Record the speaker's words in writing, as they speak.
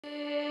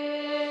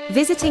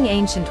Visiting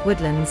ancient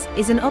woodlands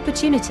is an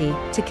opportunity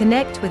to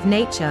connect with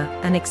nature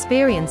and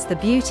experience the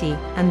beauty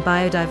and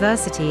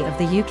biodiversity of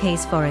the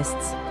UK's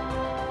forests.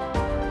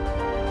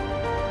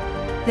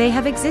 They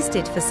have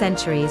existed for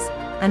centuries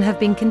and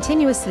have been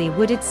continuously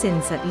wooded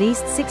since at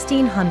least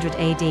 1600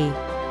 AD.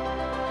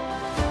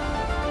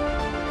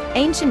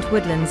 Ancient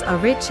woodlands are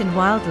rich in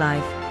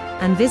wildlife,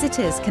 and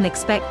visitors can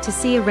expect to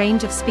see a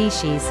range of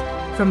species,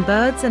 from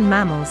birds and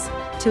mammals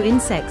to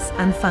insects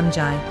and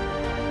fungi.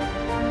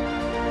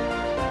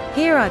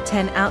 Here are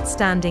 10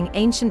 outstanding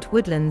ancient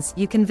woodlands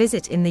you can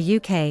visit in the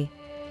UK.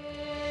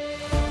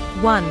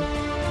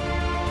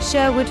 1.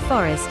 Sherwood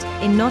Forest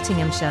in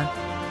Nottinghamshire.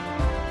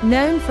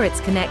 Known for its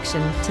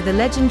connection to the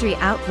legendary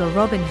outlaw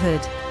Robin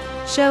Hood,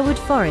 Sherwood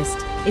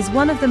Forest is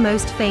one of the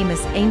most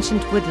famous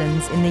ancient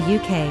woodlands in the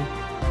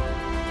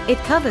UK. It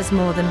covers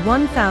more than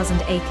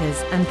 1,000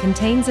 acres and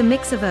contains a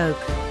mix of oak,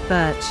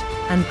 birch,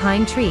 and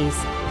pine trees,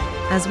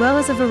 as well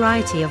as a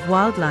variety of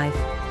wildlife,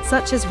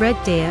 such as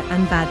red deer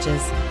and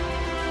badgers.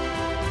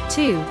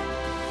 2.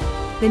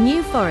 The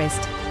New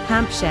Forest,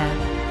 Hampshire.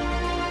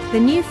 The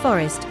New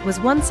Forest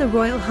was once a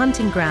royal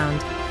hunting ground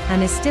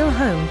and is still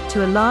home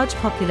to a large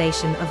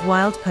population of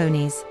wild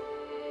ponies.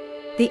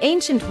 The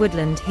ancient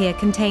woodland here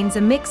contains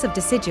a mix of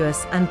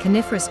deciduous and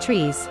coniferous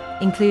trees,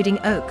 including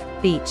oak,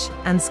 beech,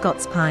 and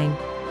Scots pine.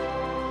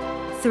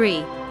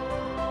 3.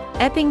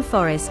 Epping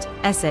Forest,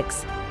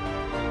 Essex.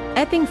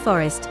 Epping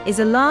Forest is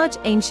a large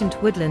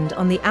ancient woodland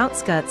on the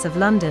outskirts of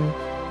London,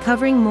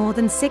 covering more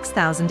than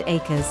 6,000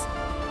 acres.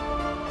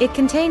 It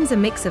contains a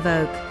mix of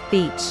oak,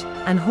 beech,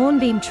 and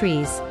hornbeam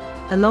trees,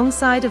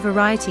 alongside a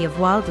variety of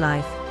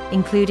wildlife,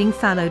 including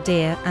fallow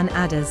deer and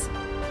adders.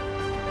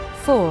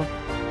 4.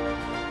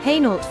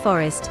 Hainault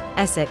Forest,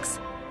 Essex.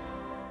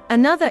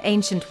 Another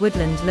ancient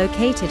woodland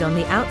located on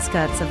the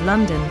outskirts of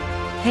London,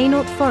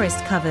 Hainault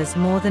Forest covers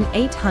more than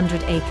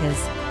 800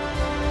 acres.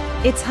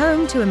 It's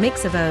home to a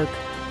mix of oak,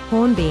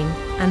 hornbeam,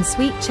 and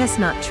sweet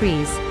chestnut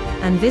trees,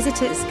 and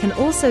visitors can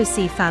also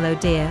see fallow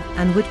deer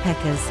and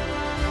woodpeckers.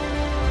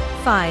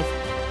 5.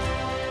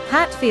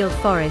 Hatfield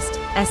Forest,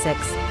 Essex.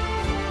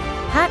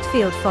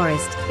 Hatfield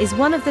Forest is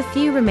one of the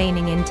few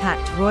remaining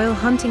intact royal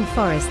hunting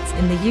forests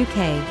in the UK,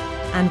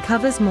 and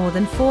covers more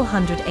than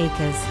 400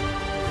 acres.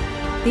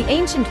 The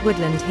ancient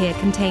woodland here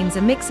contains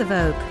a mix of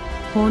oak,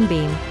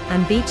 hornbeam,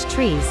 and beech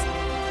trees,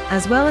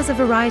 as well as a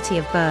variety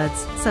of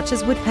birds such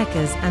as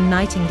woodpeckers and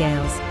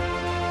nightingales.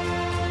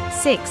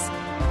 6.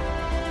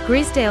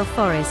 Grisdale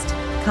Forest,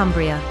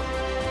 Cumbria.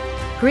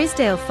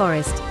 Grisdale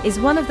Forest is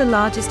one of the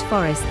largest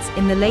forests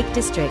in the Lake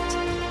District,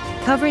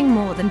 covering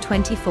more than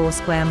 24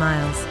 square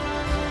miles.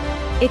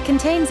 It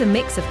contains a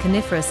mix of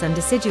coniferous and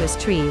deciduous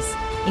trees,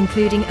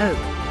 including oak,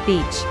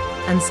 beech,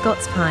 and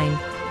Scots pine,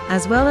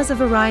 as well as a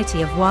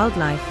variety of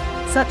wildlife,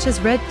 such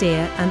as red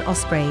deer and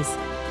ospreys.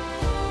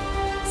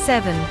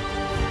 7.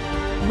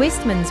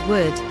 Wistman's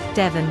Wood,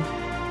 Devon.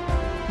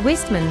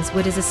 Wistman's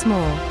Wood is a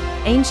small,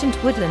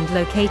 ancient woodland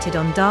located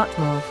on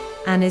Dartmoor,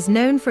 and is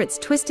known for its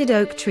twisted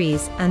oak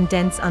trees and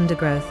dense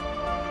undergrowth.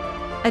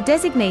 A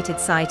designated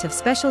site of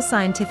special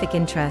scientific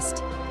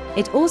interest,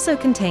 it also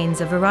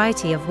contains a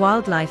variety of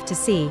wildlife to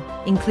see,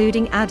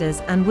 including adders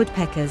and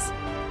woodpeckers.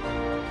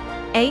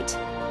 8.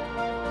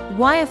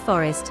 Wyre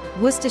Forest,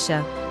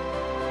 Worcestershire.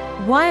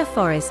 Wyre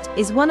Forest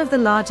is one of the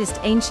largest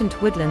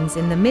ancient woodlands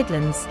in the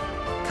Midlands,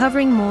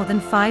 covering more than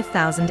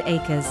 5,000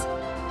 acres.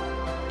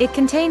 It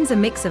contains a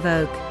mix of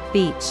oak,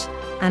 beech,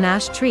 and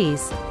ash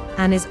trees,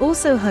 and is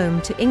also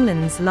home to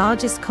England's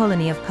largest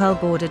colony of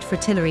pearl-bordered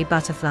fritillary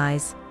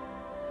butterflies.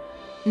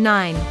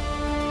 9.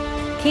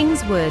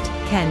 Kingswood,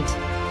 Kent.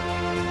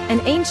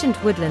 An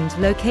ancient woodland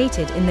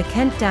located in the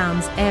Kent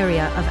Downs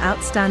area of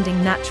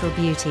outstanding natural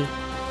beauty.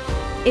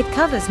 It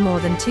covers more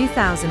than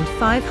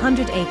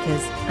 2,500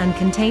 acres and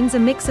contains a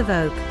mix of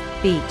oak,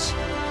 beech,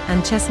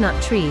 and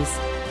chestnut trees,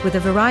 with a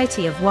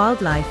variety of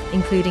wildlife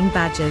including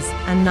badgers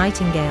and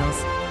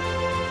nightingales.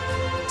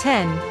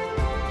 10.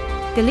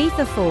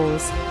 Galitha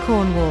Falls,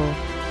 Cornwall.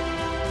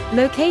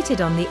 Located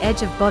on the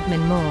edge of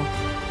Bodmin Moor,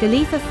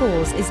 Galitha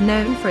Falls is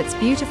known for its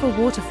beautiful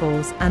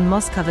waterfalls and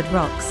moss-covered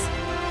rocks.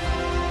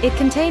 It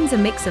contains a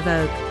mix of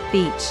oak,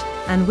 beech,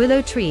 and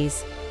willow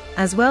trees,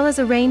 as well as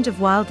a range of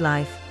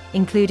wildlife,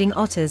 including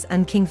otters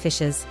and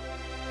kingfishers.